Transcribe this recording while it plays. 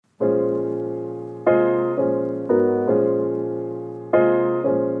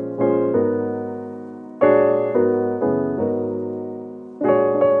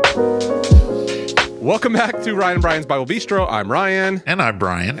Welcome back to Ryan and Brian's Bible Bistro. I'm Ryan. And I'm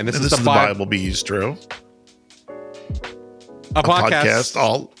Brian. And this is the the Bible Bistro. A podcast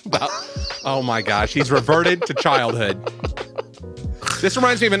all about, oh my gosh, he's reverted to childhood. This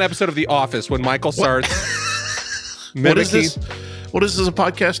reminds me of an episode of The Office when Michael starts mimicking What is this a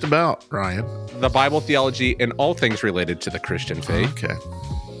podcast about, Ryan? the Bible, theology, and all things related to the Christian faith. Okay.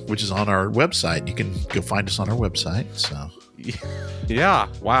 Which is on our website. You can go find us on our website. So Yeah,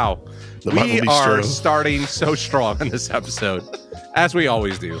 wow. The Bible We Bistro. are starting so strong in this episode, as we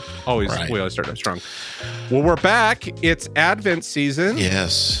always do. Right. We always start strong. Well, we're back. It's Advent season.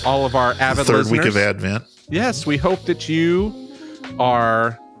 yes. All of our avid Third listeners. week of Advent. Yes, we hope that you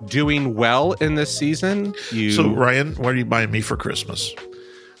are doing well in this season. So Ryan, what are you buying me for Christmas?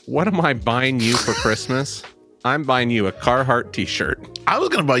 What am I buying you for Christmas? I'm buying you a Carhartt t-shirt. I was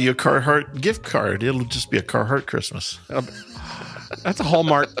going to buy you a Carhartt gift card. It'll just be a Carhartt Christmas. That's a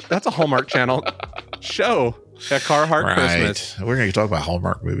Hallmark Channel show. A Carhartt Christmas. We're going to talk about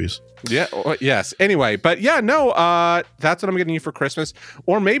Hallmark movies. Yeah. Yes. Anyway, but yeah, no, that's what I'm getting you for Christmas.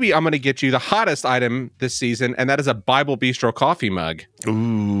 Or maybe I'm going to get you the hottest item this season, and that is a Bible Bistro coffee mug.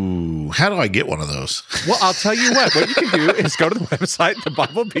 Ooh, how do I get one of those? Well, I'll tell you what you can do is go to the website,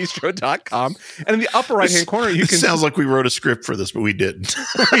 thebiblebistro.com, and in the upper right-hand corner, you can... It sounds like we wrote a script for this, but we didn't.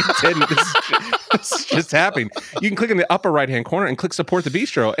 We didn't. This is just happening. You can click in the upper right-hand corner and click support the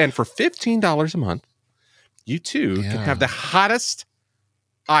bistro. And for $15 a month, you too can have the hottest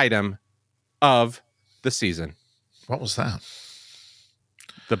item of the season. What was that?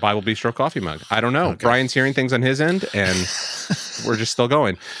 The Bible Bistro coffee mug. I don't know. Okay. Brian's hearing things on his end, and we're just still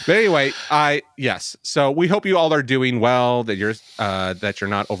going. But anyway, yes. So we hope you all are doing well, that you're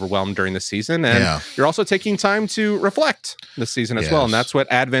not overwhelmed during the season, and you're also taking time to reflect this season as well. And that's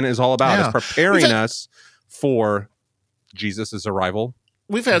what Advent is all about: is preparing us for Jesus' arrival.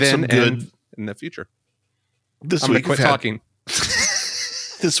 We've had some good in the future. This I'm week. going to quit talking.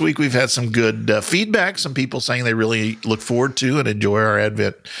 This week we've had some good feedback. Some people saying they really look forward to and enjoy our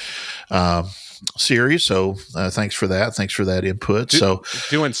Advent series. So thanks for that. Thanks for that input.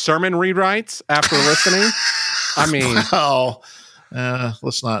 Doing sermon rewrites after listening. I mean, well,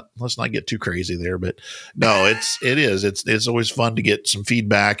 let's not get too crazy there. But no, it's always fun to get some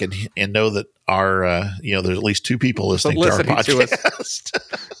feedback and know that our there's at least two people listening to our podcast.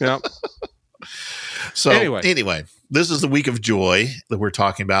 Yeah. So anyway, this is the week of joy that we're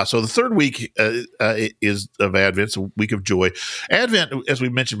talking about. So the third week is of Advent, it's a week of joy. Advent, as we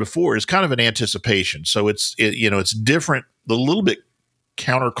mentioned before, is kind of an anticipation. So it's different, a little bit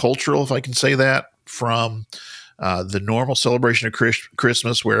countercultural, if I can say that, from the normal celebration of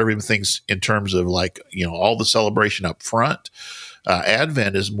Christmas, where everything's in terms of all the celebration up front.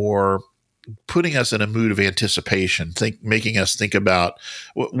 Advent is more putting us in a mood of anticipation, making us think about,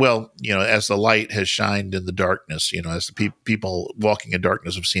 as the light has shined in the darkness, as the people walking in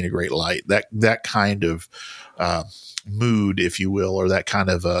darkness have seen a great light, that kind of mood, if you will, or that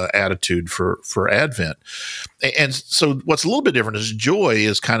kind of attitude for Advent. And so what's a little bit different is joy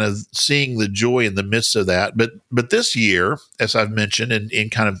is kind of seeing the joy in the midst of that. But this year, as I've mentioned, and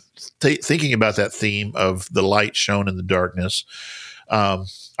in kind of thinking about that theme of the light shown in the darkness,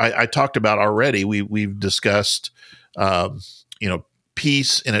 I talked about already. We've discussed,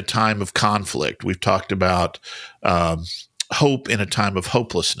 peace in a time of conflict. We've talked about hope in a time of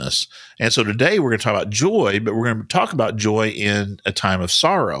hopelessness. And so today we're going to talk about joy, but we're going to talk about joy in a time of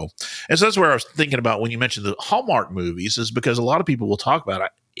sorrow. And so that's where I was thinking about when you mentioned the Hallmark movies, is because a lot of people will talk about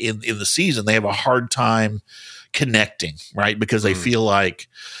it in the season. They have a hard time connecting, right? Because they feel like,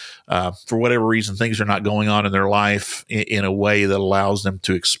 for whatever reason, things are not going on in their life in a way that allows them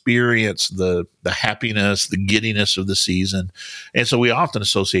to experience the happiness, the giddiness of the season. And so we often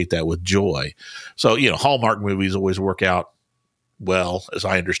associate that with joy. So, Hallmark movies always work out well, as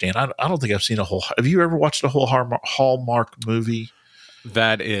I understand. I don't think I've seen have you ever watched a whole Hallmark movie?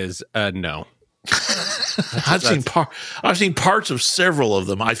 That is no. I've seen parts of several of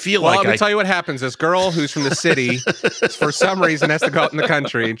them. I feel let me tell you what happens. This girl who's from the city, for some reason, has to go out in the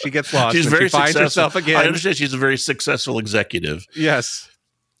country, and she gets lost. She's very she finds successful. herself again. I understand she's a very successful executive. Yes.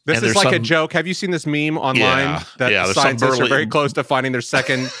 This is like a joke. Have you seen this meme online that scientists are very close to finding their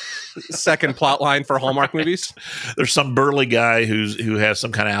second plot line for Hallmark movies? There's some burly guy who has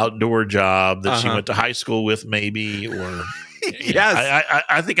some kind of outdoor job that she went to high school with, maybe, or yes,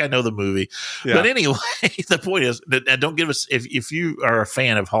 I think I know the movie. Yeah. But anyway, the point is that don't give us, if you are a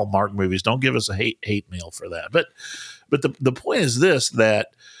fan of Hallmark movies, don't give us a hate mail for that. But the point is this, that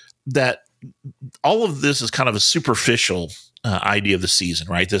all of this is kind of a superficial idea of the season,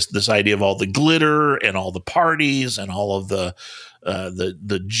 right? This idea of all the glitter and all the parties and all of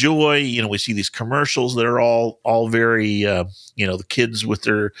the joy. You know, we see these commercials that are all very the kids with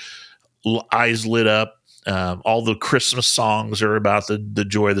their eyes lit up. All the Christmas songs are about the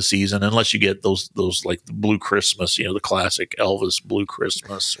joy of the season, unless you get those like the Blue Christmas, the classic Elvis Blue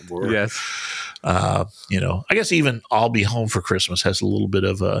Christmas. Or, yes. I guess even I'll Be Home for Christmas has a little bit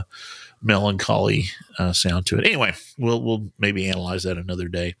of a melancholy sound to it. Anyway, we'll maybe analyze that another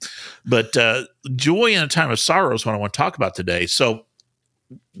day. But joy in a time of sorrow is what I want to talk about today. So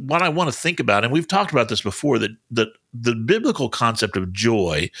what I want to think about, and we've talked about this before, that the biblical concept of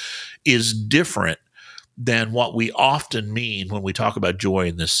joy is different than what we often mean when we talk about joy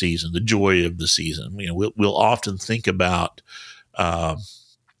in this season, the joy of the season. We'll often think about,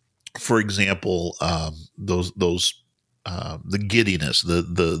 for example, the giddiness,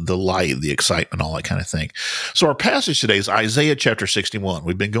 the light, the excitement, all that kind of thing. So our passage today is Isaiah chapter 61.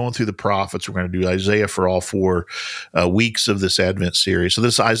 We've been going through the prophets. We're going to do Isaiah for all 4 weeks of this Advent series. So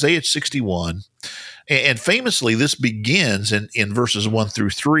this is Isaiah 61. And famously, this begins in verses 1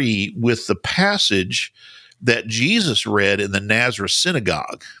 through 3 with the passage that Jesus read in the Nazareth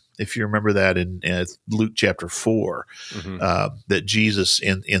synagogue. If you remember that in Luke chapter 4, that Jesus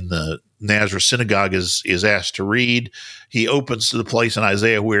in the Nazareth synagogue is asked to read. He opens to the place in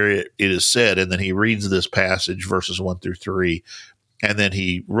Isaiah where it is said, and then he reads this passage, verses 1 through 3, and then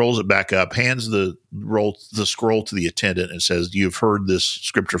he rolls it back up, hands the scroll to the attendant, and says, "You've heard this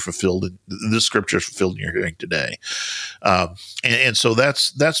scripture fulfilled. This scripture is fulfilled in your hearing today." And so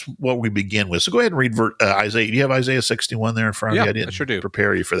that's what we begin with. So go ahead and read Isaiah. Do you have Isaiah 61 there in front of you? I didn't sure do.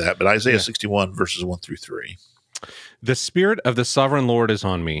 Prepare you for that, but Isaiah 61 verses 1 through 3. The Spirit of the Sovereign Lord is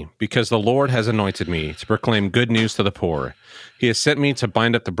on me, because the Lord has anointed me to proclaim good news to the poor. He has sent me to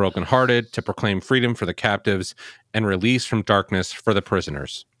bind up the brokenhearted, to proclaim freedom for the captives, and release from darkness for the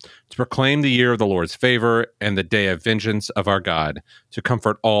prisoners, to proclaim the year of the Lord's favor and the day of vengeance of our God, to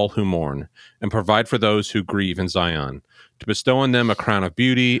comfort all who mourn, and provide for those who grieve in Zion, to bestow on them a crown of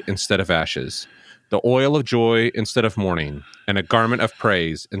beauty instead of ashes, the oil of joy instead of mourning, and a garment of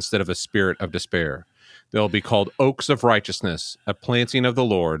praise instead of a spirit of despair. They'll be called oaks of righteousness, a planting of the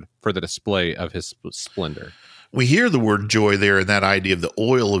Lord for the display of his splendor. We hear the word joy there and that idea of the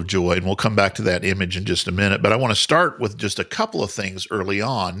oil of joy, and we'll come back to that image in just a minute. But I want to start with just a couple of things early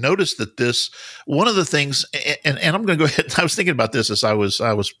on. Notice that one of the things, and I'm going to go ahead, I was thinking about this as I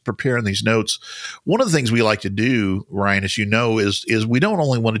was preparing these notes. One of the things we like to do, Ryan, as you know, is we don't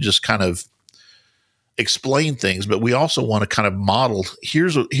only want to just kind of explain things, but we also want to kind of model.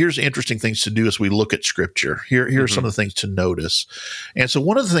 Here's interesting things to do as we look at Scripture. Here are some of the things to notice. And so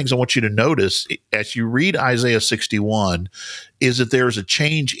one of the things I want you to notice as you read Isaiah 61 is that there is a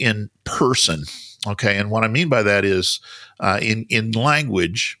change in person. Okay, and what I mean by that is in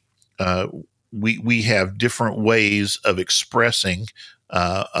language, we have different ways of expressing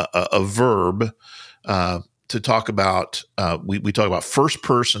a verb. To talk about, we talk about first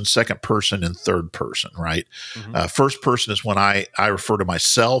person, second person, and third person, right? First person is when I refer to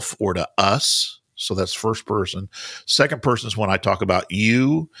myself or to us. So that's first person. Second person is when I talk about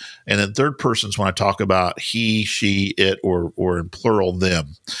you. And then third person is when I talk about he, she, it, or in plural,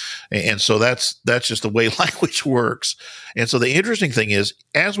 them. And so that's just the way language works. And so the interesting thing is,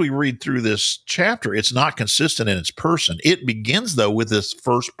 as we read through this chapter, it's not consistent in its person. It begins, though, with this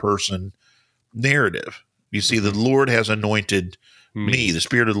first person narrative. You see, the Lord has anointed me. The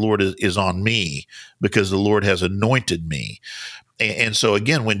Spirit of the Lord is on me because the Lord has anointed me. And so,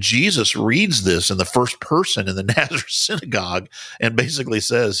 again, when Jesus reads this in the first person in the Nazareth synagogue and basically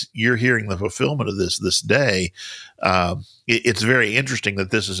says, "You're hearing the fulfillment of this day," it's very interesting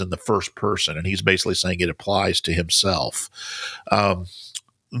that this is in the first person. And he's basically saying it applies to himself.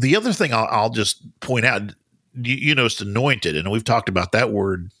 The other thing I'll just point out, you know, it's anointed. And we've talked about that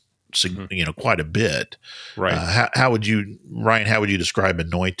word quite a bit. Right. How would you, Ryan, how would you describe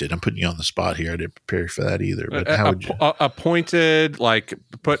anointed? I'm putting you on the spot here. I didn't prepare for that either. But how would you? Appointed, like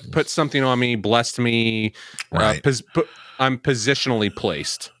put something on me, blessed me. Right. I'm positionally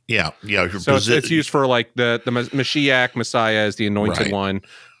placed. Yeah. So it's used for like the Mashiach, Messiah is the anointed one.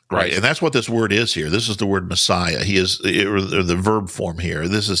 Right. And that's what this word is here. This is the word Messiah. He is, or the verb form here.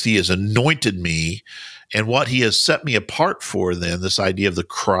 He has anointed me. And what he has set me apart for, then, this idea of the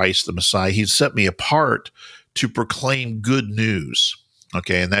Christ, the Messiah, he's set me apart to proclaim good news.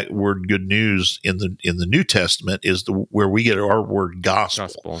 Okay, and that word "good news" in the New Testament is where we get our word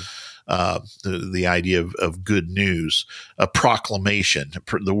gospel. the idea of good news, a proclamation.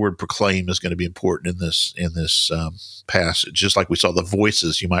 The word proclaim is going to be important in this passage, just like we saw the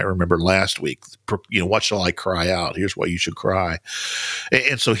voices. You might remember last week. What shall I cry out? Here's why you should cry.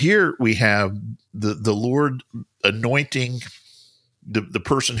 And so here we have the Lord anointing the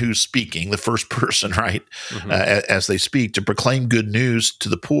person who's speaking, the first person, right, as they speak, to proclaim good news to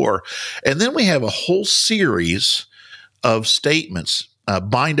the poor. And then we have a whole series of statements: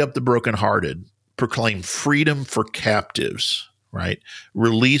 bind up the brokenhearted, proclaim freedom for captives, right,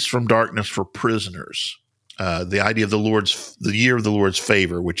 release from darkness for prisoners. The idea of the year of the Lord's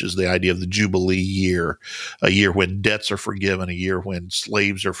favor, which is the idea of the Jubilee year, a year when debts are forgiven, a year when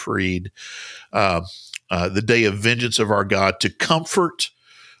slaves are freed. The day of vengeance of our God, to comfort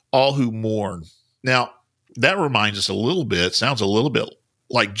all who mourn. Now, that reminds us sounds a little bit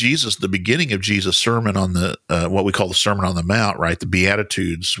like Jesus, the beginning of Jesus' sermon on the, what we call the Sermon on the Mount, right? The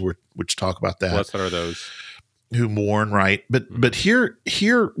Beatitudes, which talk about that. What are those? Who mourn, right? But here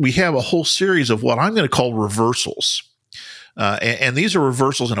we have a whole series of what I'm going to call reversals. And these are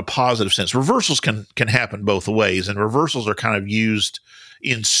reversals in a positive sense. Reversals can happen both ways, and reversals are kind of used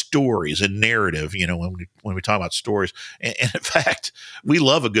in stories and narrative, when we talk about stories. And in fact, we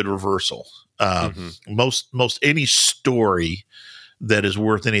love a good reversal. Most any story that is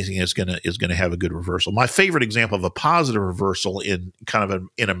worth anything is going to have a good reversal. My favorite example of a positive reversal in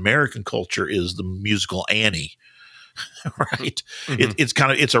American culture is the musical Annie. Right.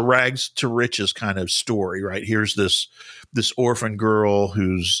 It's a rags to riches kind of story, right? Here's this orphan girl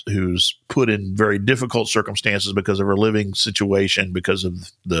who's put in very difficult circumstances because of her living situation, because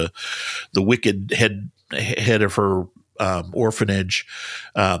of the wicked head of her orphanage,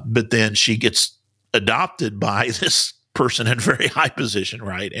 but then she gets adopted by this person in a very high position,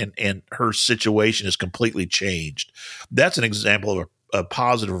 right? And her situation is completely changed. That's an example of a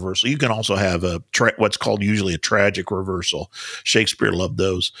positive reversal. You can also have what's called usually a tragic reversal. Shakespeare loved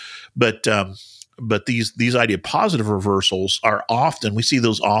those, but these idea of positive reversals are often, we see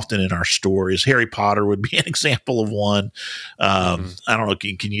those often in our stories. Harry Potter would be an example of one. I don't know.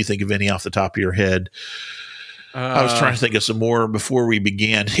 Can you think of any off the top of your head? I was trying to think of some more before we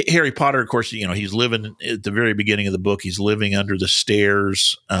began. Harry Potter, of course, he's living at the very beginning of the book. He's living under the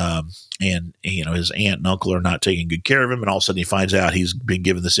stairs, and his aunt and uncle are not taking good care of him. And all of a sudden, he finds out he's been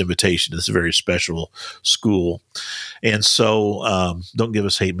given this invitation to this very special school. And so, don't give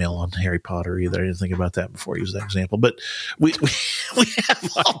us hate mail on Harry Potter either. I didn't think about that before I used that example. But we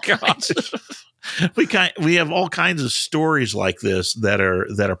have all kinds of. We have all kinds of stories like this that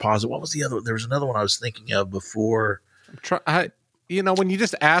are positive. What was the other? There was another one I was thinking of before. When you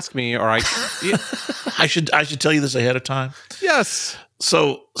just ask me, or I should tell you this ahead of time. Yes.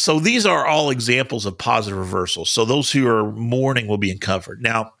 So these are all examples of positive reversals. So those who are mourning will be in comfort.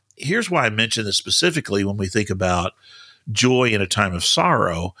 Now, here's why I mention this specifically when we think about joy in a time of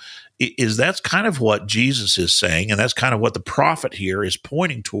sorrow. Is that's kind of what Jesus is saying, and that's kind of what the prophet here is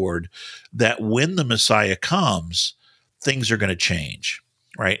pointing toward, that when the Messiah comes, things are going to change,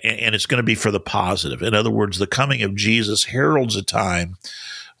 right? And it's going to be for the positive. In other words, the coming of Jesus heralds a time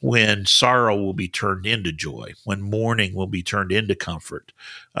when sorrow will be turned into joy, when mourning will be turned into comfort,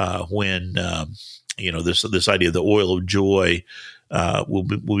 when this idea of the oil of joy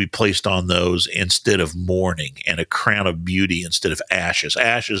will be placed on those instead of mourning, and a crown of beauty instead of ashes.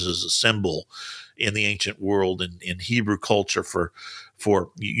 Ashes is a symbol in the ancient world and in Hebrew culture for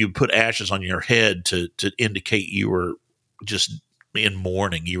you put ashes on your head to indicate you were just in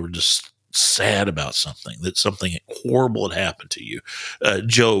mourning. You were just sad about something, that something horrible had happened to you.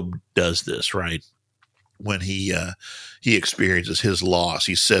 Job does this, right? When he experiences his loss,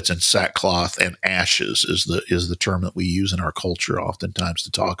 he sits in sackcloth and ashes is the term that we use in our culture oftentimes to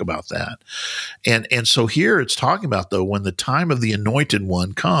talk about that. And so here it's talking about, though, when the time of the anointed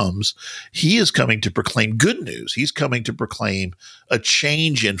one comes, he is coming to proclaim good news. He's coming to proclaim a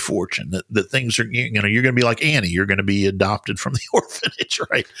change in fortune, that things are, you're going to be like Annie. You're going to be adopted from the orphanage,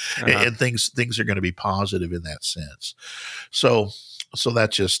 right? And things are going to be positive in that sense. So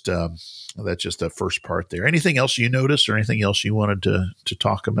that's just the first part there. Anything else you noticed, or anything else you wanted to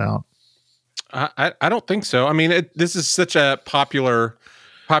talk about? I don't think so. I mean, this is such a popular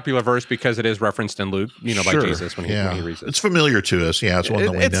verse because it is referenced in Luke, by Jesus when he reads it. It's familiar to us. Yeah, it's one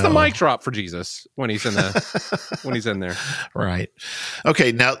that we know. It's the mic drop for Jesus when he's in when he's in there. Right.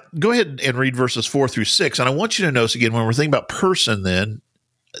 Okay. Now go ahead and read verses 4 through 6, and I want you to notice again when we're thinking about person. Then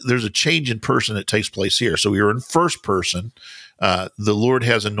there's a change in person that takes place here. So we were in first person. The Lord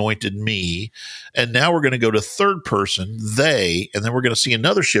has anointed me. And now we're going to go to third person, they, and then we're going to see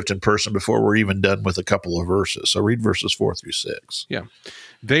another shift in person before we're even done with a couple of verses. So read verses 4-6. Yeah.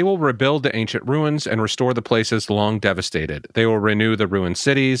 They will rebuild the ancient ruins and restore the places long devastated. They will renew the ruined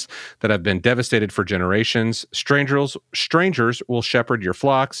cities that have been devastated for generations. Strangers will shepherd your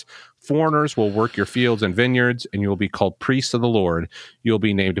flocks. Foreigners will work your fields and vineyards, and you will be called priests of the Lord. You will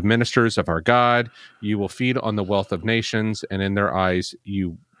be named ministers of our God. You will feed on the wealth of nations, and in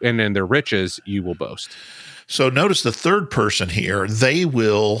their riches you will boast. So notice the third person here, they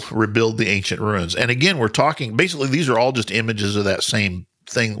will rebuild the ancient ruins. And again, we're talking, basically, these are all just images of that same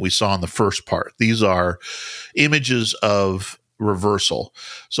thing that we saw in the first part. These are images of reversal.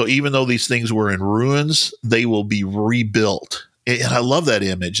 So even though these things were in ruins, they will be rebuilt. And I love that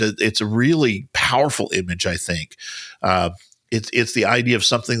image. It's a really powerful image, I think. It's the idea of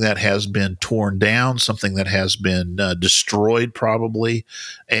something that has been torn down, something that has been destroyed probably,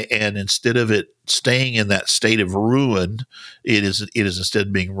 and instead of it staying in that state of ruin, it is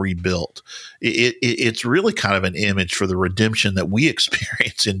instead being rebuilt. It's really kind of an image for the redemption that we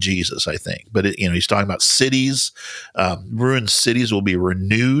experience in Jesus, I think. But he's talking about cities, ruined cities will be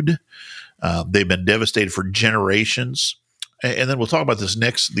renewed. They've been devastated for generations. And then we'll talk about these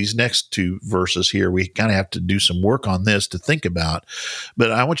next two verses here. We kind of have to do some work on this to think about. But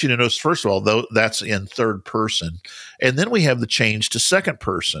I want you to notice, first of all, though, that's in third person. And then we have the change to second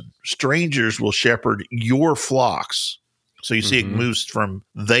person. Strangers will shepherd your flocks. So you see it moves from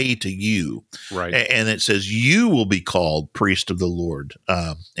they to you. Right. And it says you will be called priest of the Lord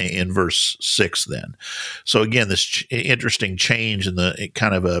in verse 6 then. So again, this interesting change in the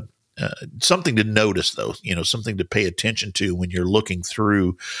kind of a something to notice, though, something to pay attention to when you're looking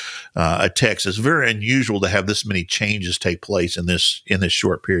through a text. It's very unusual to have this many changes take place in this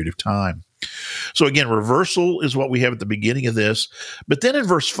short period of time. So again, reversal is what we have at the beginning of this. But then in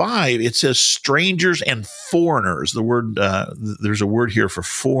verse 5, it says strangers and foreigners. The word there's a word here for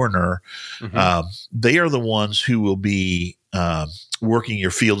foreigner. They are the ones who will be working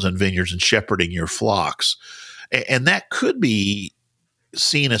your fields and vineyards and shepherding your flocks. And that could be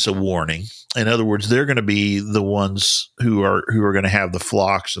seen as a warning. In other words, they're going to be the ones who are going to have the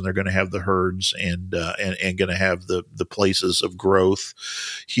flocks, and they're going to have the herds, and going to have the places of growth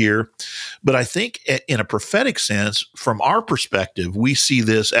here. But I think in a prophetic sense, from our perspective, we see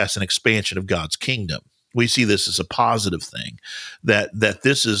this as an expansion of God's kingdom. We see this as a positive thing, that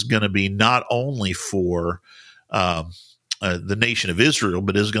this is going to be not only for the nation of Israel,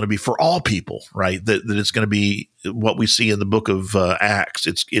 but is going to be for all people, right? That it's going to be what we see in the book of Acts.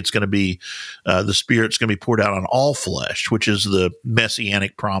 It's going to be the Spirit's going to be poured out on all flesh, which is the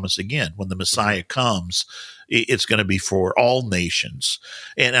messianic promise again. When the Messiah comes, it's going to be for all nations.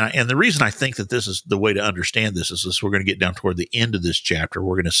 And the reason I think that this is the way to understand this is we're going to get down toward the end of this chapter.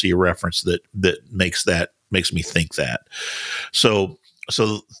 We're going to see a reference that makes me think that. So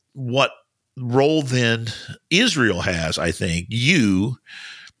what role then Israel has, I think, you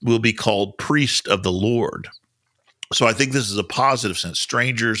will be called priest of the Lord. So I think this is a positive sense.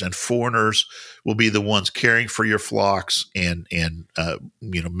 Strangers and foreigners will be the ones caring for your flocks and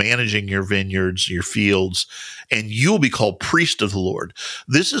managing your vineyards, your fields, and you'll be called priest of the Lord.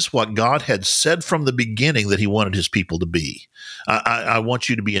 This is what God had said from the beginning that he wanted his people to be. I want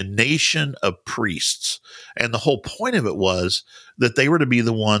you to be a nation of priests. And the whole point of it was that they were to be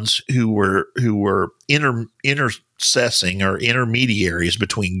the ones who were intercessing or intermediaries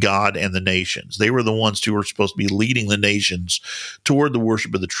between God and the nations. They were the ones who were supposed to be leading the nations toward the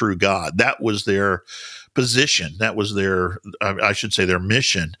worship of the true God. That was their position. That was their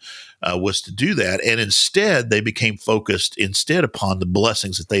mission was to do that. And instead, they became focused upon the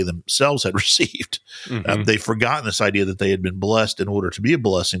blessings that they themselves had received. They've forgotten this idea that they had been blessed in order to be a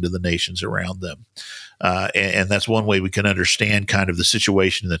blessing to the nations around them. And that's one way we can understand kind of the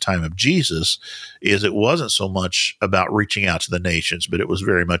situation in the time of Jesus, is it wasn't so much about reaching out to the nations, but it was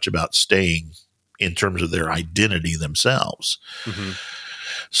very much about staying in terms of their identity themselves.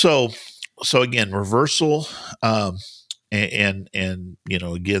 So again, reversal, and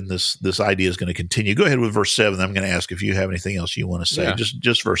again, this idea is going to continue. Go ahead with verse 7. I'm going to ask if you have anything else you want to say. Yeah.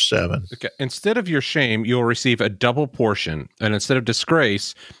 Just verse 7. Okay. Instead of your shame, you will receive a double portion, and instead of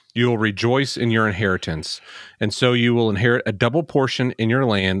disgrace, you will rejoice in your inheritance. And so you will inherit a double portion in your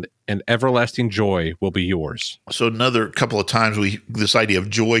land, and everlasting joy will be yours. So another couple of times this idea of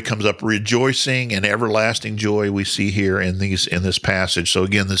joy comes up, rejoicing and everlasting joy we see here in this passage. So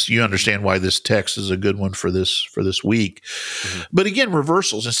again, you understand why this text is a good one for this week. Mm-hmm. But again,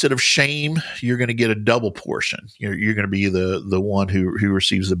 reversals. Instead of shame, you're going to get a double portion. You're going to be the one who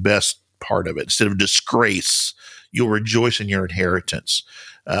receives the best part of it. Instead of disgrace, you'll rejoice in your inheritance.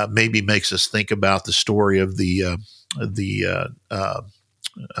 Maybe makes us think about the story of the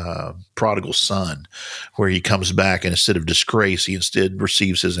prodigal son, where he comes back and instead of disgrace, he instead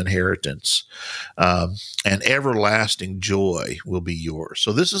receives his inheritance. And everlasting joy will be yours.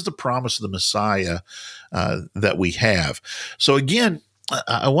 So this is the promise of the Messiah that we have. So again,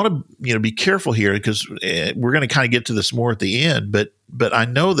 I want to be careful here, because we're going to kind of get to this more at the end, but I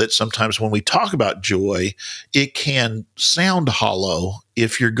know that sometimes when we talk about joy, it can sound hollow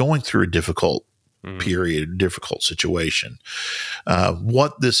if you're going through a difficult period, difficult situation.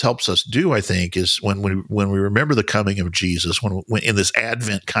 What this helps us do, I think, is when we remember the coming of Jesus, when in this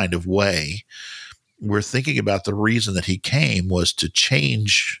Advent kind of way, we're thinking about the reason that he came was to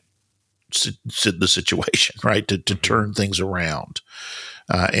change the situation, right? To turn things around.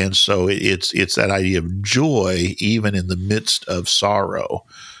 And so it's that idea of joy, even in the midst of sorrow,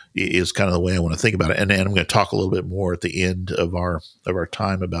 is kind of the way I want to think about it. And I'm going to talk a little bit more at the end of our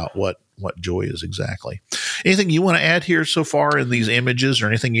time about what joy is exactly. Anything you want to add here so far in these images, or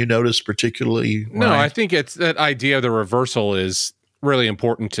anything you noticed particularly, Ryan? No, I think it's that idea of the reversal is really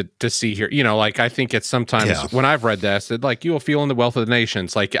important to see here. I think it's sometimes when I've read this, that like you will feel in the wealth of the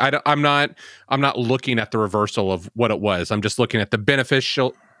nations. Like I'm not looking at the reversal of what it was. I'm just looking at the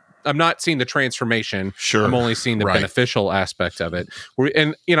beneficial. I'm not seeing the transformation. Sure. I'm only seeing the beneficial aspect of it.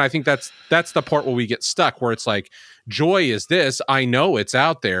 I think that's the part where we get stuck, where it's like, joy is this. I know it's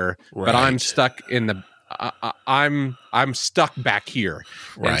out there, but I'm stuck in the. I'm stuck back here,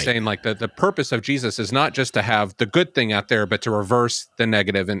 and saying like the purpose of Jesus is not just to have the good thing out there, but to reverse the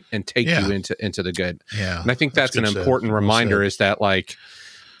negative and take you into the good. Yeah, and I think that's an important reminder, is that like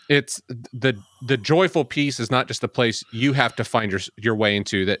it's the joyful peace is not just a place you have to find your way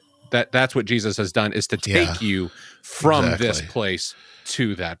into. That's what Jesus has done, is to take you from this place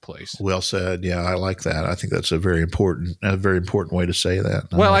to that place. Well said. Yeah, I like that. I think that's a very important way to say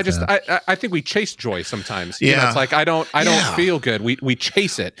that. I think we chase joy sometimes. It's like I don't feel good. We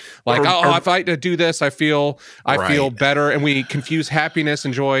chase it. Like if I do this, I feel better, and we confuse happiness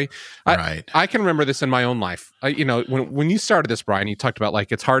and joy. I can remember this in my own life. When you started this, Brian, you talked about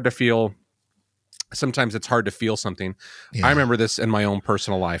like it's hard to feel. Sometimes it's hard to feel something. I remember this in my own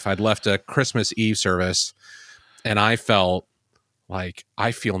personal life. I'd left a Christmas Eve service, and I felt like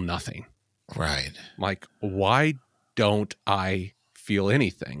I feel nothing. Right. Like, why don't I feel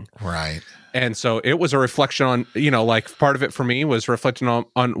anything? Right. And so it was a reflection on, like part of it for me was reflecting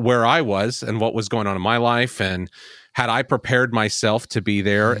on where I was and what was going on in my life, and had I prepared myself to be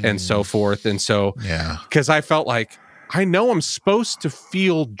there and so forth. And so, because I felt like, I know I'm supposed to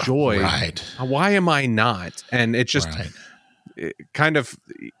feel joy. Right. Why am I not? And it just it kind of,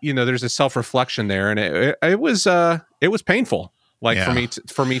 there's a self-reflection there, and it was painful. Like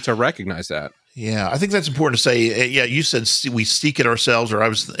for me to recognize that. Yeah, I think that's important to say. Yeah, you said we seek it ourselves, or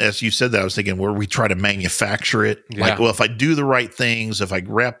as you said that, I was thinking where we try to manufacture it. Yeah. Like, well, if I do the right things, if I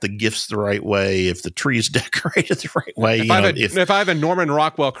wrap the gifts the right way, if the tree's decorated the right way, if I have a Norman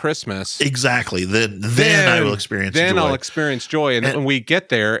Rockwell Christmas, exactly, then I will experience joy. Then I'll experience joy. And when we get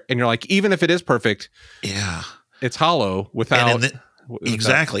there, and you're like, even if it is perfect, it's hollow without.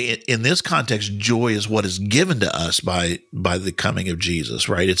 Exactly. In this context, joy is what is given to us by the coming of Jesus,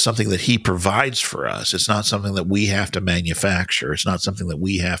 right? It's something that he provides for us. It's not something that we have to manufacture. It's not something that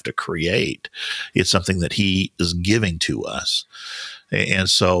we have to create. It's something that he is giving to us. And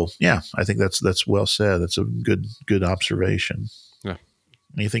so, I think that's well said. That's a good observation. Yeah.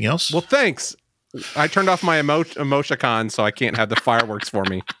 Anything else? Well, thanks. I turned off my Emoticon, so I can't have the fireworks for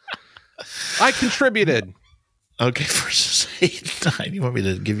me. I contributed. Okay, verses 8 and 9. You want me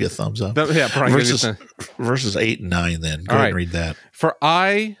to give you a thumbs up? Yeah, Brian. Verses 8 and 9 then. Go ahead and read that. For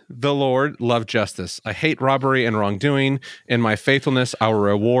I, the Lord, love justice. I hate robbery and wrongdoing. In my faithfulness, I will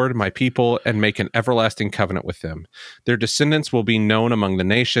reward my people and make an everlasting covenant with them. Their descendants will be known among the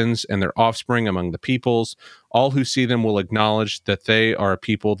nations, and their offspring among the peoples. All who see them will acknowledge that they are a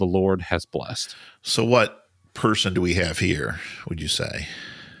people the Lord has blessed. So what person do we have here, would you say?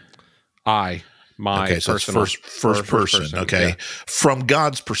 So it's first person. Okay. Yeah. From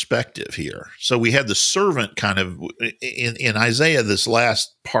God's perspective here. So we had the servant kind of in Isaiah, this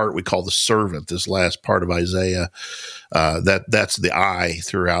last part we call the servant, this last part of Isaiah, that's the I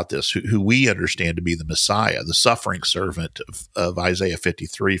throughout this, who we understand to be the Messiah, the suffering servant of Isaiah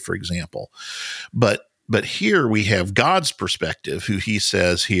 53, for example. But here we have God's perspective, who he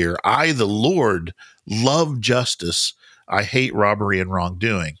says here, I, the Lord, love justice. I hate robbery and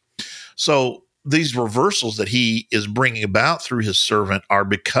wrongdoing. So these reversals that he is bringing about through his servant are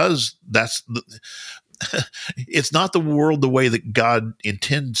because it's not the world the way that God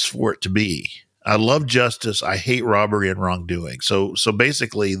intends for it to be. I love justice. I hate robbery and wrongdoing. So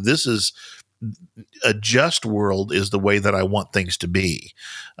basically, this is a just world is the way that I want things to be.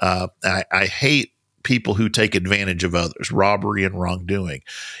 I hate people who take advantage of others, robbery and wrongdoing.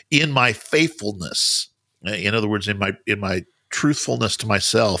 In my faithfulness, in other words, in my truthfulness to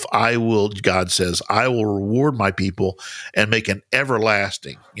myself, God says, I will reward my people and make an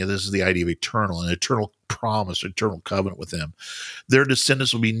everlasting, this is the idea of eternal, an eternal promise, eternal covenant with them. Their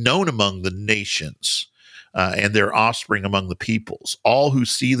descendants will be known among the nations, and their offspring among the peoples. All who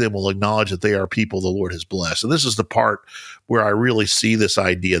see them will acknowledge that they are people the Lord has blessed. And this is the part where I really see this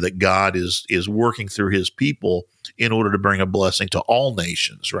idea that God is working through his people in order to bring a blessing to all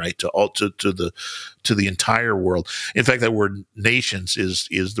nations, right? To the entire world. In fact, that word nations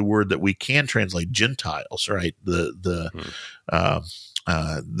is the word that we can translate Gentiles, right? Their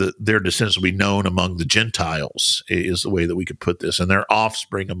descendants will be known among the Gentiles is the way that we could put this, and their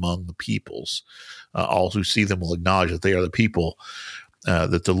offspring among the peoples. All who see them will acknowledge that they are the people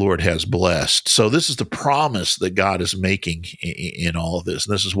that the Lord has blessed. So this is the promise that God is making in all of this.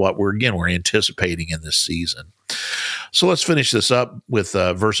 And this is what we're anticipating in this season. So let's finish this up with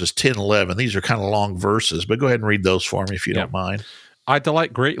verses 10, 11. These are kind of long verses, but go ahead and read those for me if you don't mind. I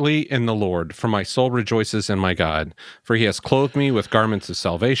delight greatly in the Lord, for my soul rejoices in my God. For he has clothed me with garments of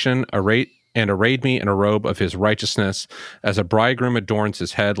salvation, arrayed me in a robe of his righteousness, as a bridegroom adorns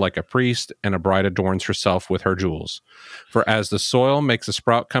his head like a priest, and a bride adorns herself with her jewels. For as the soil makes a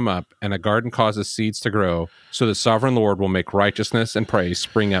sprout come up, and a garden causes seeds to grow, so the sovereign Lord will make righteousness and praise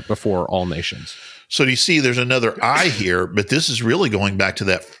spring up before all nations. So do you see there's another I here, but this is really going back to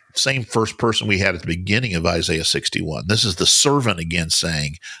that same first person we had at the beginning of Isaiah 61. This is the servant again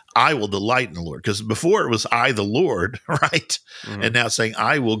saying, I will delight in the Lord. Because before it was I, the Lord, right? Mm-hmm. And now it's saying,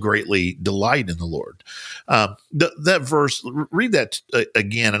 I will greatly delight in the Lord. That verse, read that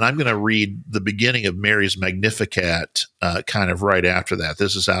again, and I'm going to read the beginning of Mary's Magnificat kind of right after that.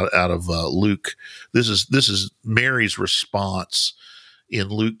 This is out of Luke. This is Mary's response in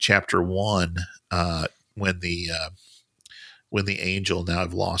Luke chapter 1 when the angel, now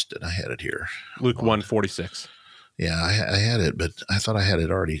I've lost it. I had it here. Luke 1:46. Yeah, I had it, but I thought I had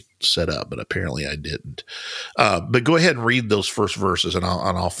it already set up, but apparently I didn't. But go ahead and read those first verses, and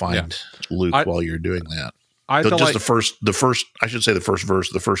I'll find Luke while you're doing that. Just the first verse,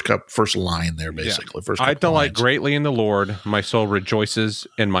 the first line there, basically. Yeah. I delight greatly in the Lord; my soul rejoices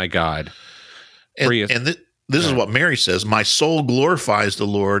in my God. This is what Mary says, my soul glorifies the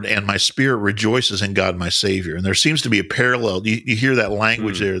Lord and my spirit rejoices in God, my Savior. And there seems to be a parallel. You hear that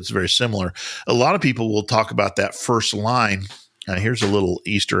language there. It's very similar. A lot of people will talk about that first line. Here's a little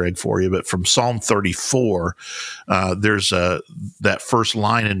Easter egg for you, but from Psalm 34, there's that first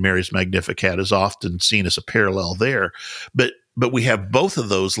line in Mary's Magnificat is often seen as a parallel there. But we have both of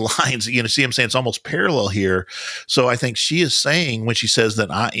those lines. See, I'm saying it's almost parallel here. So I think she is saying when she says that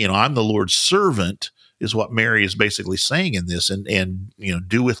I'm the Lord's servant, is what Mary is basically saying in this, and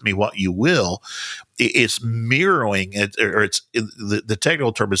do with me what you will. It's mirroring, or it's the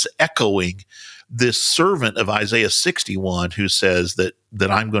technical term is echoing this servant of Isaiah 61 who says that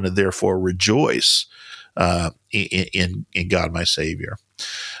I'm going to therefore rejoice in God my Savior.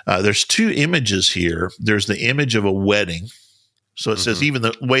 There's two images here. There's the image of a wedding. So it says even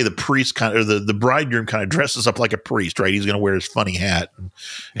the way the priest the bridegroom kind of dresses up like a priest, right? He's going to wear his funny hat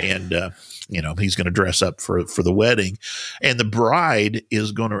and he's going to dress up for the wedding, and the bride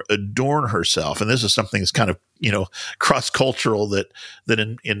is going to adorn herself. And this is something that's kind of, cross-cultural that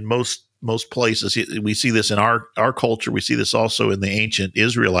in most places we see this in our culture. We see this also in the ancient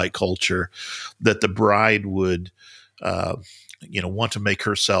Israelite culture, that the bride would, want to make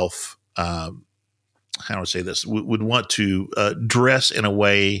herself, how do I say this? Would want to dress in a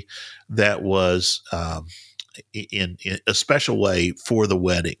way that was in a special way for the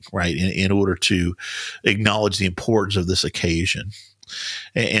wedding, right? In order to acknowledge the importance of this occasion.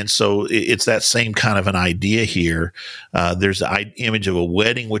 And so it's that same kind of an idea here. There's the image of a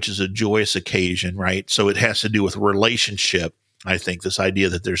wedding, which is a joyous occasion, right? So it has to do with relationship. I think, this idea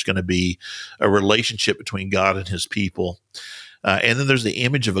that there's going to be a relationship between God and his people. And then there's the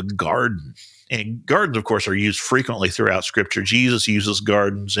image of a garden. And gardens, of course, are used frequently throughout Scripture. Jesus uses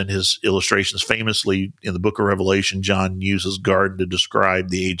gardens in his illustrations. Famously, in the book of Revelation, John uses garden to describe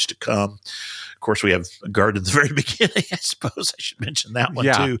the age to come. Of course, we have a garden at the very beginning. I suppose I should mention that one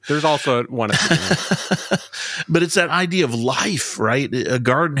too. There's also one at the beginning. But it's that idea of life, right? A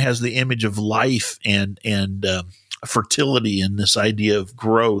garden has the image of life and fertility, and this idea of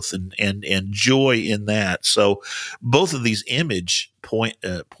growth and joy in that. So both of these image point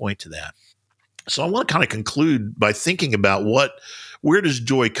to that. So I want to kind of conclude by thinking about where does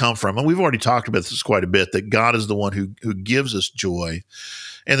joy come from? And we've already talked about this quite a bit, that God is the one who gives us joy.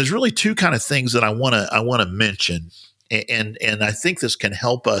 And there's really two kind of things that I want to mention. And I think this can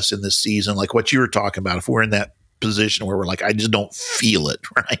help us in this season, like what you were talking about, if we're in that position where we're like, I just don't feel it,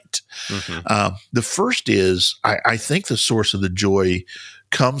 right? Mm-hmm. The first is, I think the source of the joy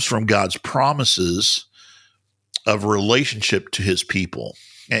comes from God's promises of relationship to his people.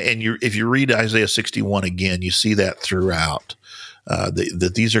 And if you read Isaiah 61 again, you see that throughout,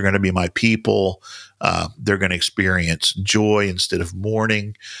 that these are going to be my people. They're going to experience joy instead of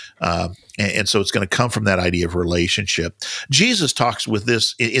mourning. And so it's going to come from that idea of relationship. Jesus talks with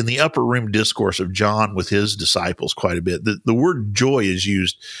this in the upper room discourse of John with his disciples quite a bit. The word joy is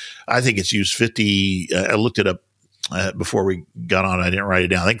used, I think it's used 50, I looked it up before we got on. I didn't write it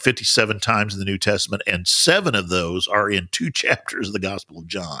down. I think 57 times in the New Testament, and 7 of those are in 2 chapters of the Gospel of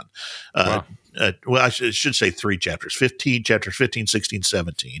John. Wow. Well, I should say 3 chapters, chapters 15, 16,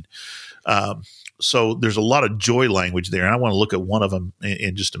 17. So there's a lot of joy language there, and I want to look at one of them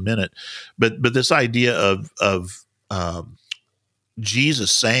in just a minute. But this idea of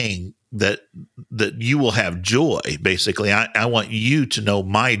Jesus saying that you will have joy. Basically, I want you to know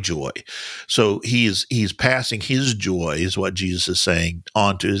my joy. So he's passing his joy, is what Jesus is saying,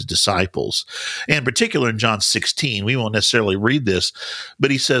 on to his disciples. And in particular, in John 16, we won't necessarily read this,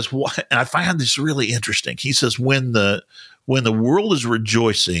 but he says, and I find this really interesting. He says, when the world is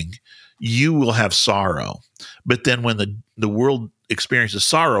rejoicing, you will have sorrow. But then when the world experiences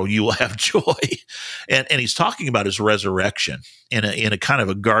sorrow, you will have joy. And he's talking about his resurrection in a kind of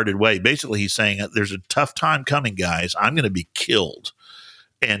a guarded way. Basically, he's saying there's a tough time coming, guys. I'm going to be killed.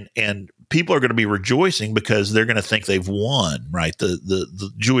 And people are going to be rejoicing because they're going to think they've won, right?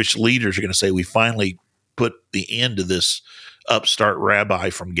 The Jewish leaders are going to say, we finally put the end to this upstart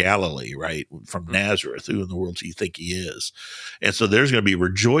rabbi from Galilee, right? From Nazareth. Who in the world do you think he is? And so there's going to be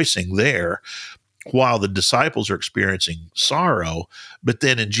rejoicing there, while the disciples are experiencing sorrow. But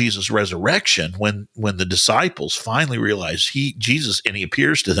then in Jesus' resurrection, when the disciples finally realize Jesus, and he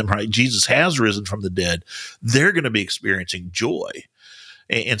appears to them, right? Jesus has risen from the dead, they're going to be experiencing joy.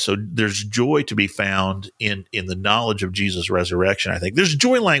 And so there's joy to be found in the knowledge of Jesus' resurrection. I think there's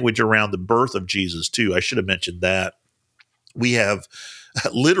joy language around the birth of Jesus too. I should have mentioned that. We have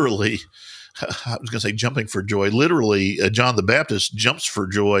literally, I was going to say jumping for joy. Literally, John the Baptist jumps for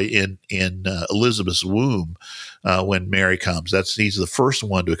joy in Elizabeth's womb when Mary comes. He's the first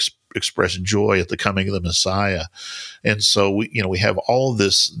one to express joy at the coming of the Messiah. And so we have all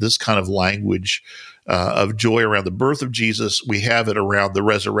this kind of language of joy around the birth of Jesus. We have it around the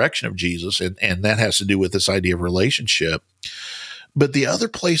resurrection of Jesus, and that has to do with this idea of relationship. But the other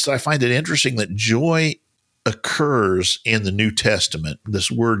place that I find it interesting that joy occurs in the New Testament, this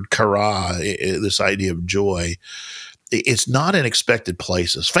word kara, this idea of joy, it's not in expected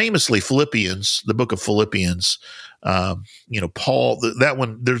places. Famously, Philippians, the book of Philippians, Paul, that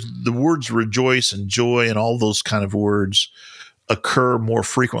one, there's the words rejoice and joy and all those kind of words occur more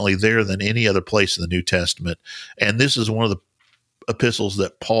frequently there than any other place in the New Testament. And this is one of the epistles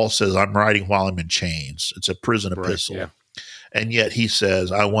that Paul says, I'm writing while I'm in chains. It's a prison epistle. Right, yeah. And yet he says,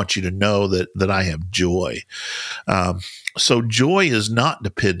 I want you to know that I have joy. So joy is not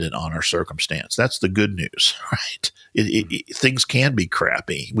dependent on our circumstance. That's the good news, right? Things can be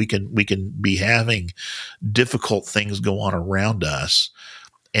crappy. We can be having difficult things go on around us.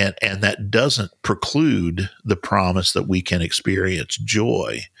 And that doesn't preclude the promise that we can experience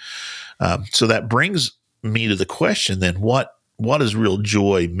joy. So that brings me to the question then, what does real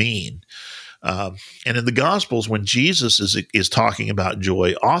joy mean? And in the Gospels, when Jesus is talking about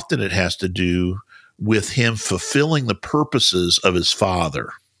joy, often it has to do with him fulfilling the purposes of his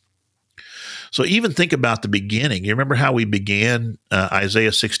Father. So even think about the beginning. You remember how we began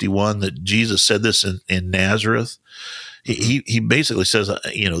Isaiah 61, that Jesus said this in Nazareth? He basically says,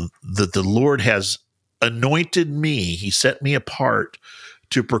 that the Lord has anointed me. He set me apart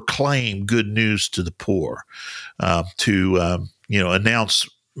to proclaim good news to the poor, to announce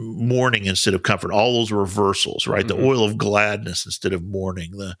mourning instead of comfort, all those reversals, right? Mm-hmm. The oil of gladness instead of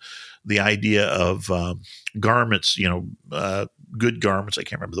mourning, the idea of garments, good garments. I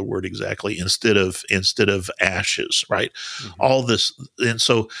can't remember the word exactly. Instead of ashes, right? Mm-hmm. All this, and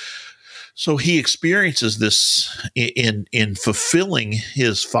so he experiences this in fulfilling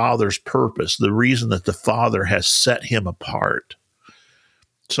his Father's purpose, the reason that the Father has set him apart.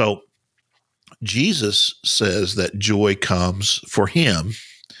 So Jesus says that joy comes for him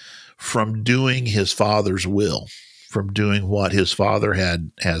from doing his Father's will, from doing what his Father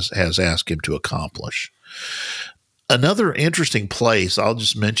has asked him to accomplish. Another interesting place, I'll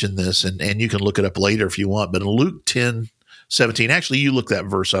just mention this, and you can look it up later if you want, but in Luke 10:17, actually, you look that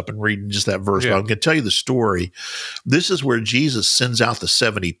verse up and read just that verse, but I'm going to tell you the story. This is where Jesus sends out the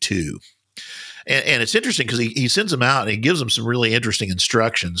 72. And it's interesting because he sends them out and he gives them some really interesting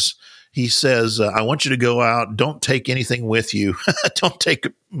instructions. He says, I want you to go out. Don't take anything with you. Don't take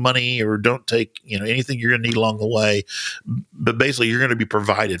money or don't take anything you're going to need along the way. But basically, you're going to be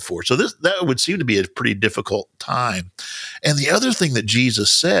provided for. So that would seem to be a pretty difficult time. And the other thing that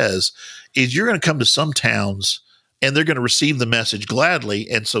Jesus says is you're going to come to some towns and they're going to receive the message gladly.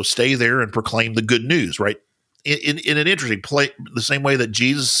 And so stay there and proclaim the good news, right? In an interesting place, the same way that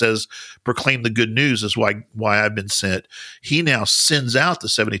Jesus says, proclaim the good news is why I've been sent. He now sends out the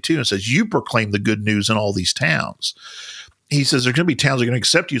 72 and says, you proclaim the good news in all these towns. He says, there's going to be towns that are going to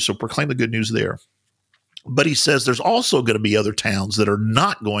accept you, so proclaim the good news there. But he says, there's also going to be other towns that are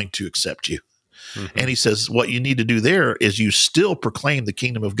not going to accept you. Mm-hmm. And he says, what you need to do there is you still proclaim the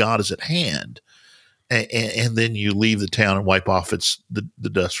kingdom of God is at hand. And then you leave the town and wipe off the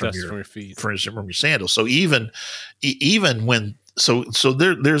dust from your feet, from your sandals. So even when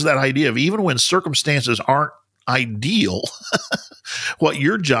there's that idea of even when circumstances aren't ideal, what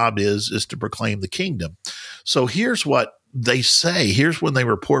your job is to proclaim the kingdom. So here's what they say. Here's when they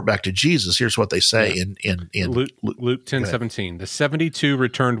report back to Jesus. Here's what they say in Luke 10:17. The 72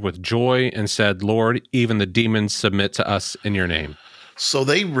 returned with joy and said, "Lord, even the demons submit to us in your name." So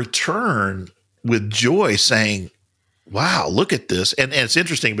they return with joy, saying, wow, look at this. And it's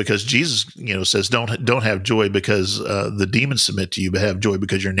interesting because Jesus, says, don't have joy because the demons submit to you, but have joy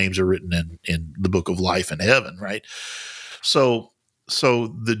because your names are written in the book of life in heaven. Right. So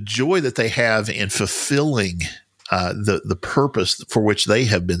the joy that they have in fulfilling the purpose for which they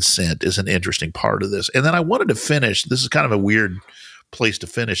have been sent is an interesting part of this. And then I wanted to finish, this is kind of a weird place to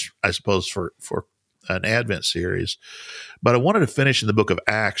finish, I suppose, for an Advent series, but I wanted to finish in the book of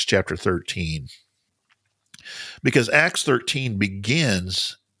Acts chapter 13, because Acts 13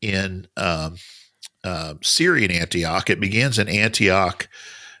 begins in Syrian Antioch. It begins in Antioch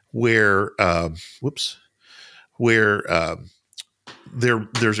where there's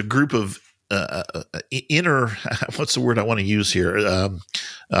a group of inner, what's the word I want to use here?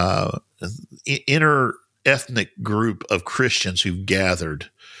 Inner ethnic group of Christians who've gathered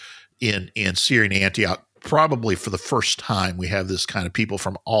in Syrian Antioch. Probably for the first time, we have this kind of people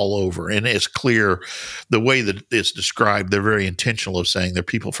from all over. And it's clear the way that it's described, they're very intentional of saying they're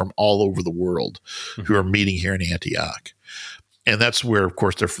people from all over the world who are meeting here in Antioch. And that's where, of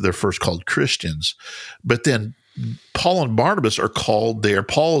course, they're first called Christians. But then Paul and Barnabas are called there.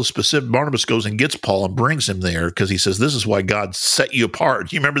 Paul is specific. Barnabas goes and gets Paul and brings him there because he says, this is why God set you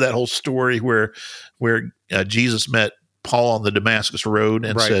apart. You remember that whole story where Jesus met Paul on the Damascus Road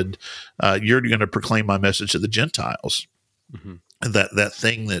and said, you're going to proclaim my message to the Gentiles. Mm-hmm. That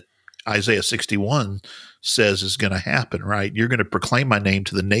thing that Isaiah 61 says is going to happen, right? You're going to proclaim my name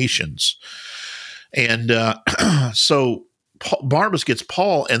to the nations. And so Barnabas gets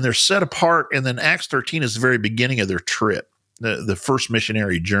Paul and they're set apart. And then Acts 13 is the very beginning of their trip, the first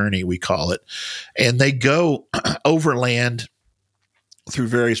missionary journey, we call it. And they go overland through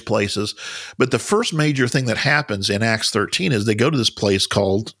various places. But the first major thing that happens in Acts 13 is they go to this place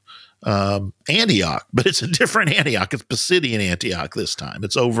called Antioch, but it's a different Antioch. It's Pisidian Antioch this time.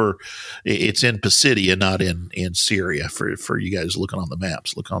 It's in Pisidia, not in Syria. For you guys looking on the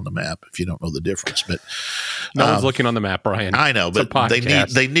maps, look on the map if you don't know the difference. But no one's looking on the map, Brian. I know, but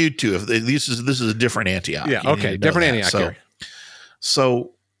they need to. This is a different Antioch. Yeah, okay, different Antioch. Here.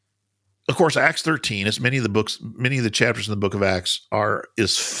 So of course, Acts 13, as many of the chapters in the book of Acts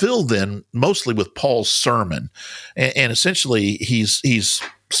is filled in mostly with Paul's sermon, and essentially he's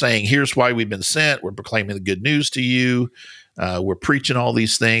saying, "Here's why we've been sent. We're proclaiming the good news to you. We're preaching all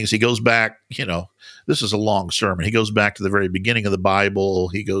these things." He goes back. This is a long sermon. He goes back to the very beginning of the Bible.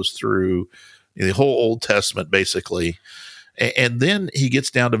 He goes through the whole Old Testament basically, and then he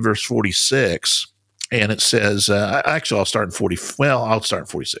gets down to verse 46. And it says, actually, I'll start in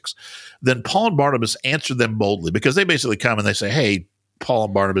 46. Then Paul and Barnabas answered them boldly, because they basically come and they say, hey, Paul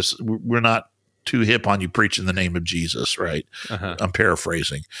and Barnabas, we're not too hip on you preaching the name of Jesus, right? I'm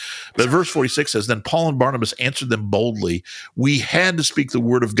paraphrasing. But verse 46 says, then Paul and Barnabas answered them boldly, we had to speak the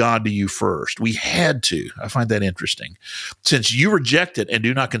word of God to you first. We had to. I find that interesting. Since you reject it and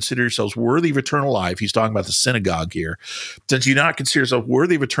do not consider yourselves worthy of eternal life, he's talking about the synagogue here. Since you do not consider yourself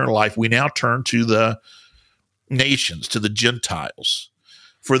worthy of eternal life, we now turn to the nations, to the Gentiles.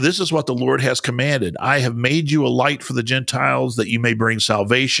 For this is what the Lord has commanded. I have made you a light for the Gentiles, that you may bring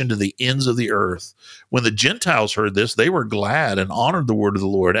salvation to the ends of the earth. When the Gentiles heard this, they were glad and honored the word of the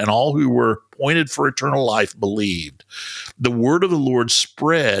Lord, and all who were appointed for eternal life believed. The word of the Lord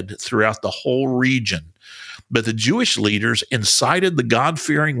spread throughout the whole region. But the Jewish leaders incited the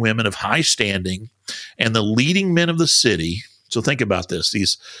God-fearing women of high standing and the leading men of the city. So think about this.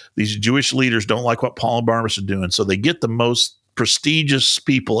 These Jewish leaders don't like what Paul and Barnabas are doing, so they get the most prestigious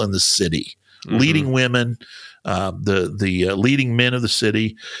people in the city, leading women, the leading men of the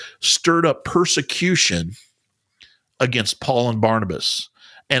city, stirred up persecution against Paul and Barnabas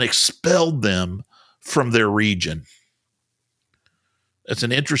and expelled them from their region. It's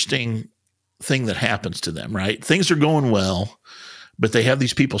an interesting thing that happens to them, right? Things are going well, but they have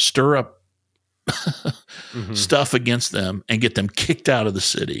these people stir up stuff against them and get them kicked out of the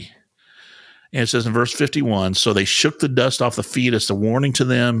city. And it says in verse 51, so they shook the dust off the feet as a warning to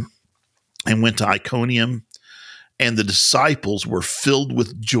them and went to Iconium, and the disciples were filled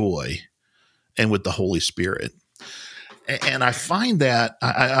with joy and with the Holy Spirit. And I find that,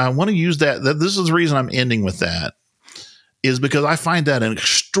 I want to use that, this is the reason I'm ending with that, is because I find that an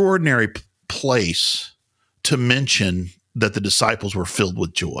extraordinary place to mention that the disciples were filled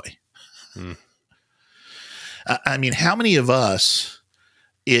with joy. I mean, how many of us,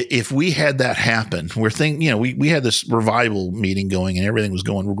 if we had that happen, we had this revival meeting going and everything was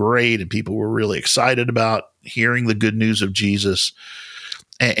going great and people were really excited about hearing the good news of Jesus.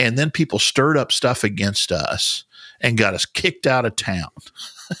 And then people stirred up stuff against us and got us kicked out of town.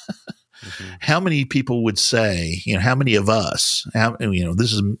 How many people would say, how many of us,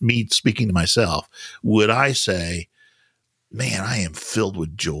 this is me speaking to myself, would I say, man, I am filled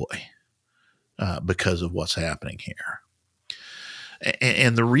with joy because of what's happening here?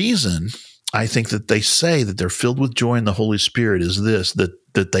 And the reason I think that they say that they're filled with joy in the Holy Spirit is this,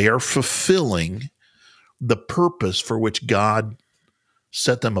 that they are fulfilling the purpose for which God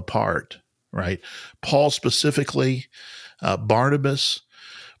set them apart, right? Paul specifically, Barnabas.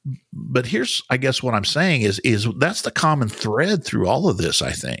 But here's, I guess what I'm saying is that's the common thread through all of this,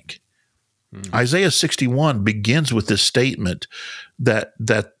 I think. Isaiah 61 begins with this statement that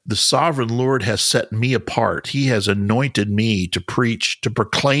the sovereign Lord has set me apart. He has anointed me to preach, to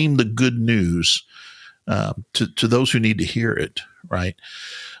proclaim the good news to those who need to hear it, right?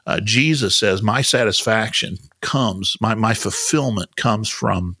 Jesus says, my satisfaction comes, my fulfillment comes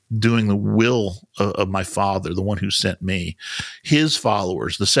from doing the will of my Father, the one who sent me. His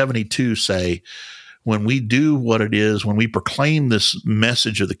followers, the 72, say, when we do what it is, when we proclaim this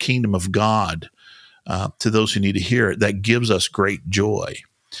message of the kingdom of God to those who need to hear it, that gives us great joy.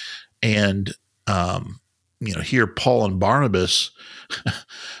 And, here Paul and Barnabas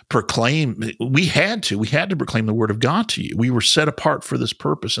proclaim, we had to proclaim the word of God to you. We were set apart for this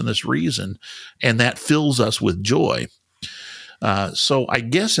purpose and this reason, and that fills us with joy. So I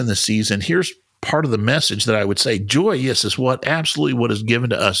guess in this season, here's part of the message that I would say: joy, yes, is absolutely what is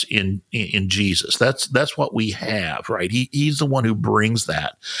given to us in Jesus. That's what we have, right? He's the one who brings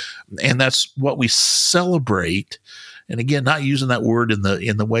that, and that's what we celebrate. And again, not using that word in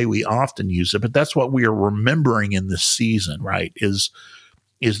the way we often use it, but that's what we are remembering in this season, right? Is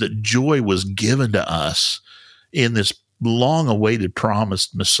that joy was given to us in this long-awaited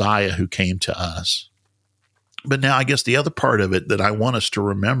promised Messiah who came to us. But now, I guess the other part of it that I want us to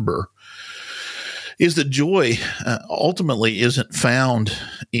remember is that joy ultimately isn't found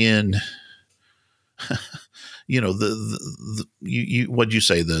in, what'd you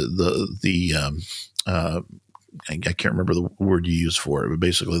say? I can't remember the word you used for it, but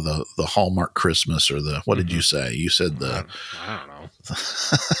basically the Hallmark Christmas, or what did you say? You said I don't know.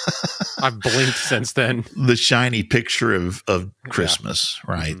 I've blinked since then. The shiny picture of Christmas,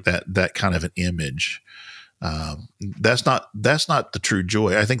 right? That kind of an image. That's not the true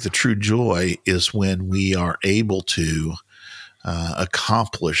joy. I think the true joy is when we are able to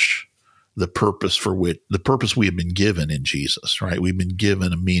accomplish the purpose we have been given in Jesus, right? We've been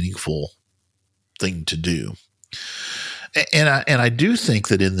given a meaningful thing to do. And I do think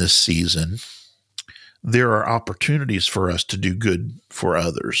that in this season, there are opportunities for us to do good for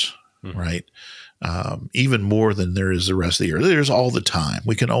others, right? even more than there is the rest of the year. There's all the time.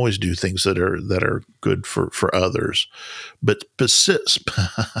 We can always do things that are good for others, but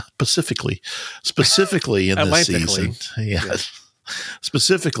specifically in this season,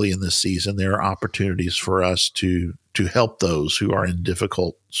 specifically in this season, there are opportunities for us to help those who are in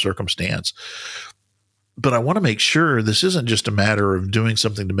difficult circumstance. But I want to make sure this isn't just a matter of doing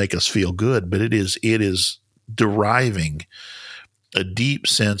something to make us feel good, but it is deriving a deep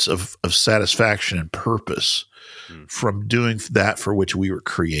sense of satisfaction and purpose from doing that for which we were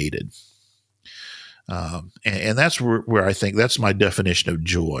created. And that's where I think that's my definition of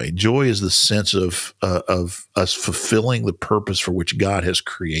joy. Joy is the sense of us fulfilling the purpose for which God has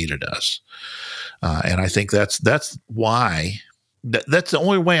created us. And I think that's why that's the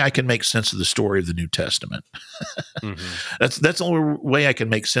only way I can make sense of the story of the New Testament. That's the only way I can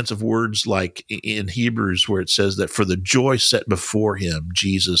make sense of words like in Hebrews, where it says that for the joy set before him,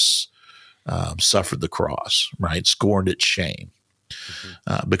 Jesus suffered the cross, right? Scorned its shame.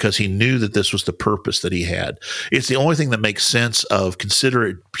 Because he knew that this was the purpose that he had. It's the only thing that makes sense of consider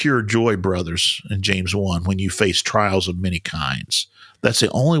it pure joy, brothers, in James 1, when you face trials of many kinds. That's the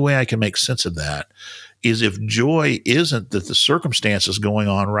only way I can make sense of that, is if joy isn't that the circumstances going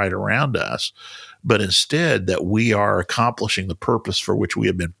on right around us, but instead that we are accomplishing the purpose for which we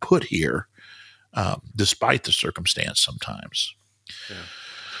have been put here, despite the circumstance sometimes. Yeah.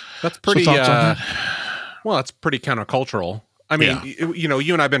 That's pretty, so thoughts on that? Well, that's pretty countercultural. I mean, you know,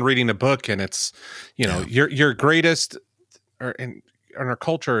 you and I have been reading a book, and it's, you know, your greatest, or in our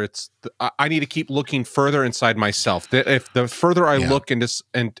culture, it's I need to keep looking further inside myself. If the further I look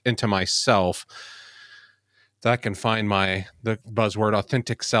into myself, that I can find the buzzword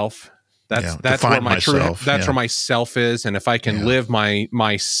authentic self. That's where my true. That's where my self is, and if I can live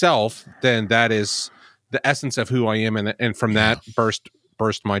myself, then that is the essence of who I am, and from that burst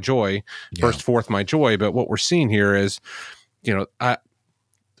my joy, burst forth my joy. But what we're seeing here is, you know, I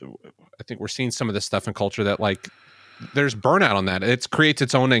think we're seeing some of this stuff in culture that, like, there's burnout on that. It creates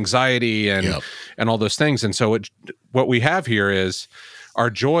its own anxiety and all those things. And so what we have here is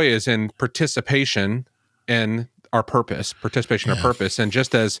our joy is in participation in our purpose. And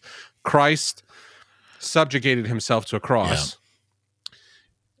just as Christ subjugated himself to a cross,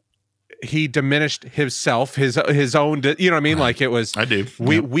 he diminished himself, his own, you know what I mean? Right. Like it was, I do.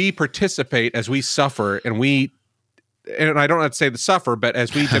 We participate as we suffer, and I don't have to say the suffer, but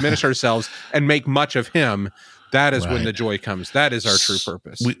as we diminish ourselves and make much of him, that is when the joy comes. That is our true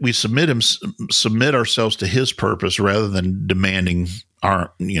purpose. We submit ourselves to his purpose rather than demanding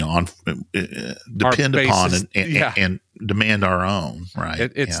depend upon and demand our own.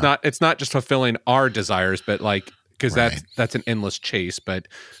 Right. It's not just fulfilling our desires, but like, because that's an endless chase, but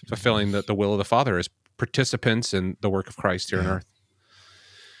fulfilling the will of the Father as participants in the work of Christ here on earth.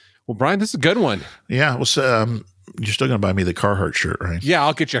 Well, Brian, this is a good one. Yeah. Well, you're still going to buy me the Carhartt shirt, right? Yeah,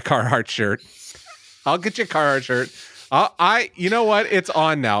 I'll get you a Carhartt shirt. You know what? It's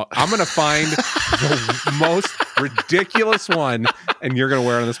on now. I'm going to find the most ridiculous one, and you're going to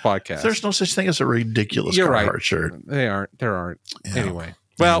wear it on this podcast. There's no such thing as a ridiculous Carhartt shirt. There aren't. Yeah. Anyway.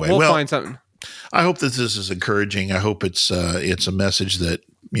 We'll find something. I hope that this is encouraging. I hope it's a message that,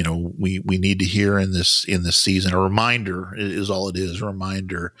 you know, we need to hear in this season. A reminder is all it is. A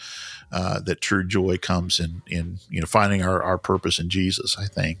reminder that true joy comes in you know, finding our purpose in Jesus, I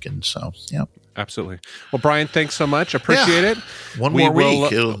think. And so, absolutely. Well, Brian, thanks so much. Appreciate it. One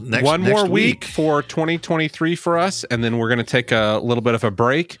more week for 2023 for us, and then we're going to take a little bit of a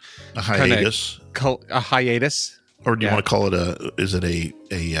break, a hiatus, or do you want to call it is it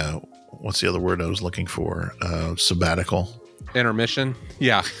a what's the other word I was looking for? Sabbatical. Intermission.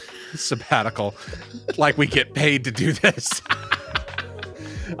 Yeah. Sabbatical. Like we get paid to do this.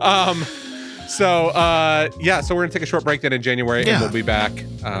 So we're going to take a short break then in January, and we'll be back.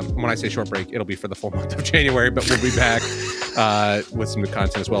 When I say short break, it'll be for the full month of January, but we'll be back with some new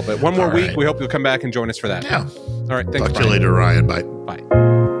content as well. But one more week. We hope you'll come back and join us for that. Yeah. All right. Thanks, Talk to you later, Ryan. Bye. Bye.